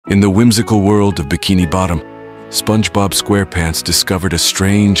In the whimsical world of Bikini Bottom, SpongeBob SquarePants discovered a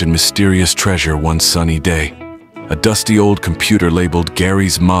strange and mysterious treasure one sunny day. A dusty old computer labeled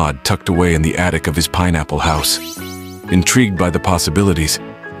Garry's Mod tucked away in the attic of his pineapple house. Intrigued by the possibilities,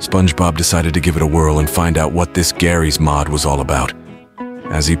 SpongeBob decided to give it a whirl and find out what this Garry's Mod was all about.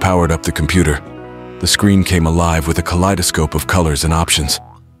 As he powered up the computer, the screen came alive with a kaleidoscope of colors and options.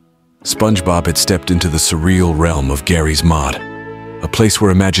 SpongeBob had stepped into the surreal realm of Garry's Mod, a place where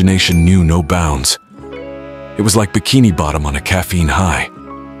imagination knew no bounds. It was like Bikini Bottom on a caffeine high.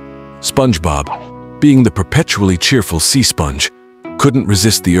 SpongeBob, being the perpetually cheerful sea sponge, couldn't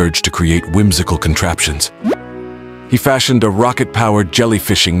resist the urge to create whimsical contraptions. He fashioned a rocket-powered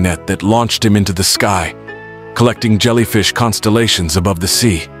jellyfishing net that launched him into the sky, collecting jellyfish constellations above the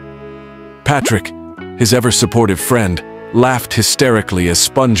sea. Patrick, his ever-supportive friend, laughed hysterically as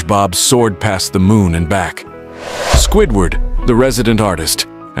SpongeBob soared past the moon and back. Squidward, the resident artist,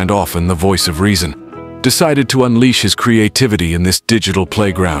 and often the voice of reason, decided to unleash his creativity in this digital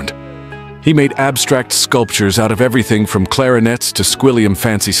playground. He made abstract sculptures out of everything from clarinets to Squilliam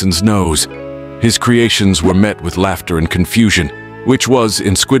Fancyson's nose. His creations were met with laughter and confusion, which was,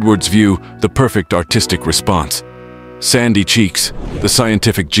 in Squidward's view, the perfect artistic response. Sandy Cheeks, the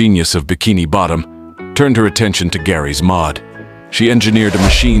scientific genius of Bikini Bottom, turned her attention to Garry's Mod. She engineered a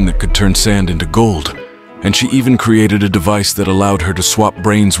machine that could turn sand into gold, and she even created a device that allowed her to swap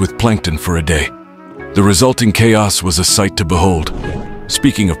brains with Plankton for a day. The resulting chaos was a sight to behold.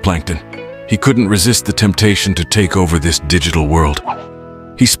 Speaking of Plankton, he couldn't resist the temptation to take over this digital world.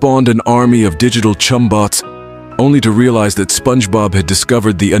 He spawned an army of digital chumbots, only to realize that SpongeBob had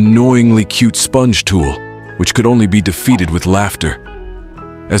discovered the annoyingly cute sponge tool, which could only be defeated with laughter.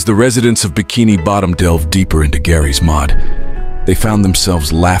 As the residents of Bikini Bottom delved deeper into Garry's Mod, they found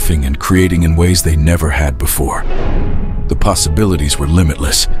themselves laughing and creating in ways they never had before. The possibilities were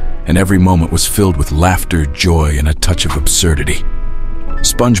limitless, and every moment was filled with laughter, joy, and a touch of absurdity.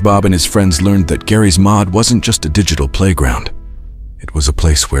 SpongeBob and his friends learned that Garry's Mod wasn't just a digital playground. It was a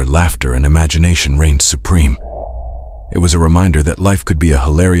place where laughter and imagination reigned supreme. It was a reminder that life could be a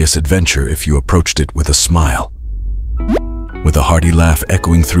hilarious adventure if you approached it with a smile. With a hearty laugh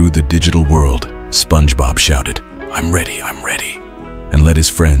echoing through the digital world, SpongeBob shouted, "I'm ready, I'm ready," and led his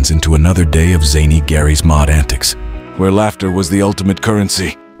friends into another day of zany Garry's Mod antics, where laughter was the ultimate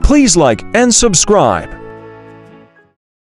currency. Please like and subscribe.